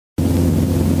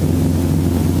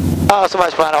Oh,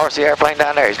 somebody's flying an RC airplane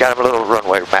down there. He's got a little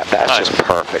runway map. That's Nice. just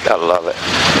perfect. I love it.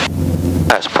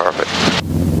 That's perfect.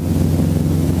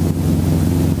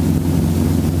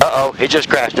 Uh-oh, he just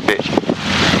crashed a bitch.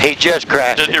 He just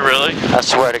crashed Did he really? I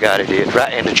swear to God he did.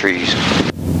 Right in the trees.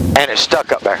 And it's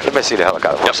stuck up there. Let me see the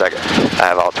helicopter for a second. I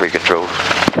have all 3 controls.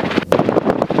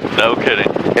 No kidding.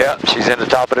 Yep, she's in the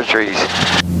top of the trees.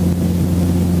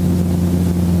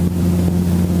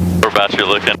 Whereabouts you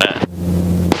looking at?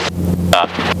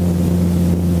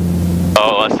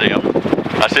 Oh, I see him.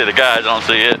 I see the guys. I don't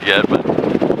see it yet, but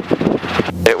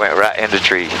It went right in the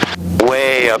tree.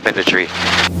 Way up in the tree.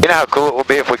 You know how cool it would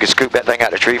be if we could scoop that thing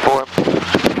out of the tree for him?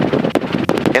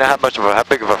 You know how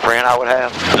big of a friend I would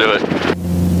have? do it.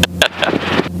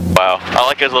 Wow, I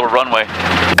like his little runway.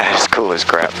 That's cool as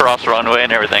crap. Cross runway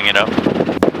and everything, you know.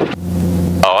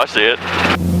 Oh, I see it.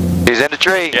 He's in the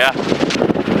tree. Yeah.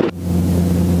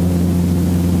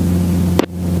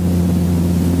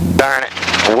 Darn it.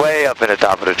 Way up in the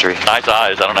top of the tree. Nice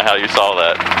eyes. I don't know how you saw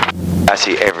that. I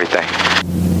see everything.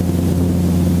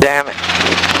 Damn it.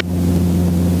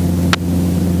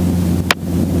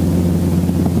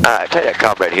 Alright, take that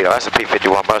carburetor heater. That's a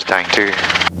P-51 Mustang too.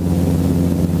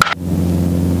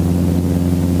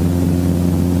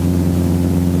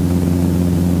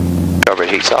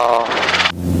 Carburetor heat's off.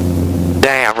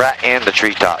 Damn, right in the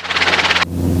treetop.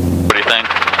 What do you think?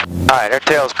 Alright, their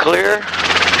tail's clear.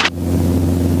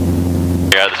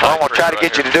 Yeah, All I'm going to try to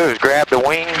get you to do is grab the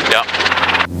wing. Yep.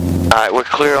 Alright, we're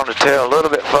clear on the tail a little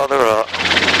bit further up.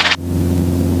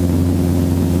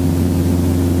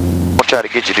 We'll try to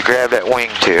get you to grab that wing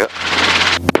tip.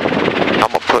 I'm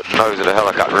going to put the nose of the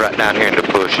helicopter right down here in the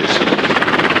bushes.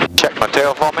 Check my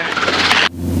tail for me.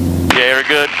 Yeah, very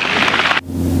good.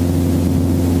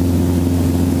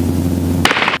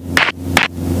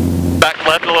 Back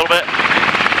left a little bit.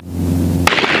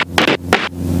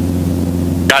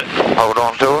 Got it. Hold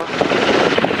on to her.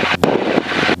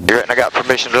 You reckon I got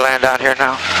permission to land down here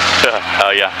now?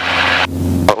 Oh, yeah.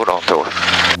 Hold on to her.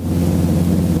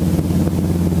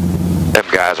 Them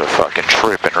guys are fucking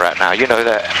tripping right now. You know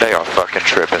that? They are fucking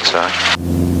tripping, son.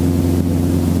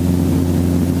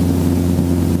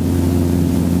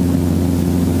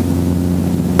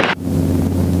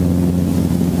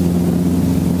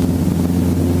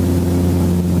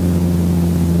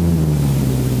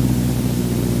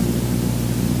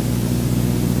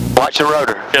 Watch the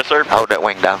rotor. Yes, sir. Hold that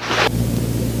wing down.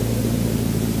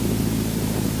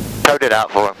 Tote it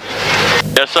out for him.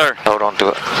 Yes, sir. Hold on to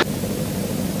it.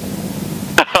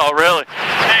 Oh, really?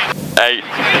 Hey,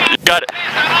 you got it.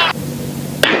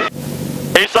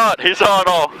 He saw it. He saw it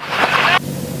all.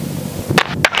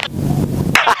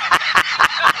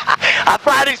 I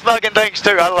fly these fucking things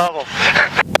too. I love them.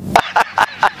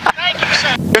 Thank you,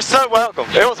 sir. You're so welcome.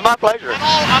 It was my pleasure.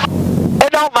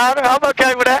 It don't matter. I'm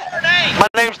okay with that. My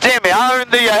name's Timmy. I own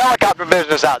the helicopter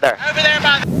business out there. Over there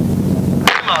by the...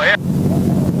 Come on, here.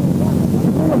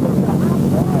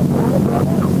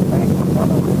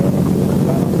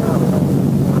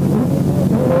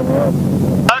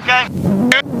 Okay.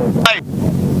 Hey.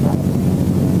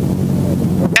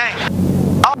 Hey.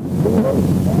 Oh.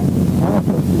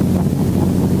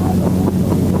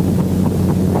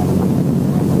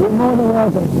 You're more than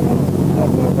welcome.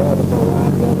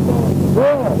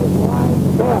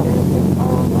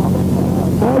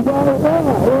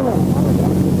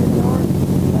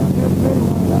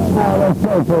 Let's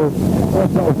go, sir.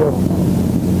 Let's go, sir.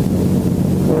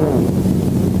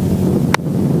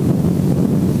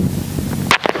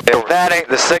 If that ain't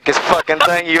the sickest fucking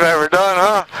thing you've ever done,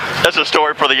 huh? That's a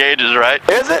story for the ages, right?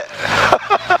 Is it?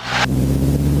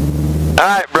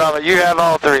 Alright, brother, you have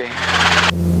all 3.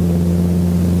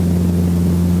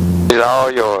 She's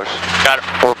all yours. Got it.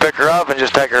 We'll pick her up and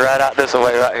just take her right out this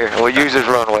way right here. We'll use this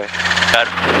runway. Got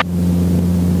it.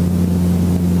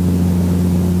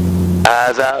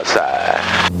 Eyes outside.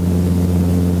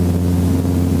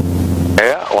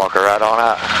 Yeah, walk her right on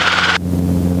out.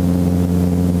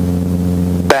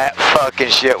 That fucking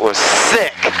shit was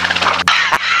sick.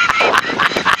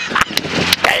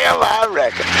 Damn, I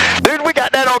reckon. Dude, we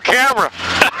got that on camera.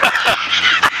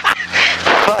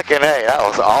 Fucking hey, that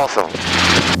was awesome.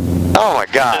 Oh my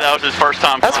God. That was his first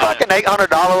time That's flying fucking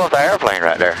 $800 worth of airplane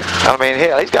right there. I mean,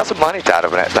 hell, he's got some money tied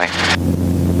up in that thing.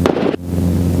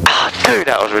 Oh, dude,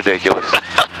 that was ridiculous.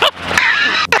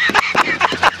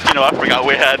 You know, I forgot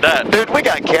we had that. Dude, we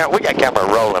got camera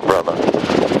rolling, brother.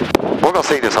 We're gonna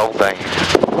see this whole thing.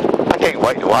 I can't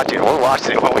wait to watch it. We're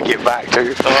watching it when we get back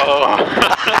too. Oh.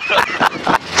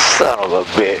 Son of a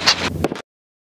bitch.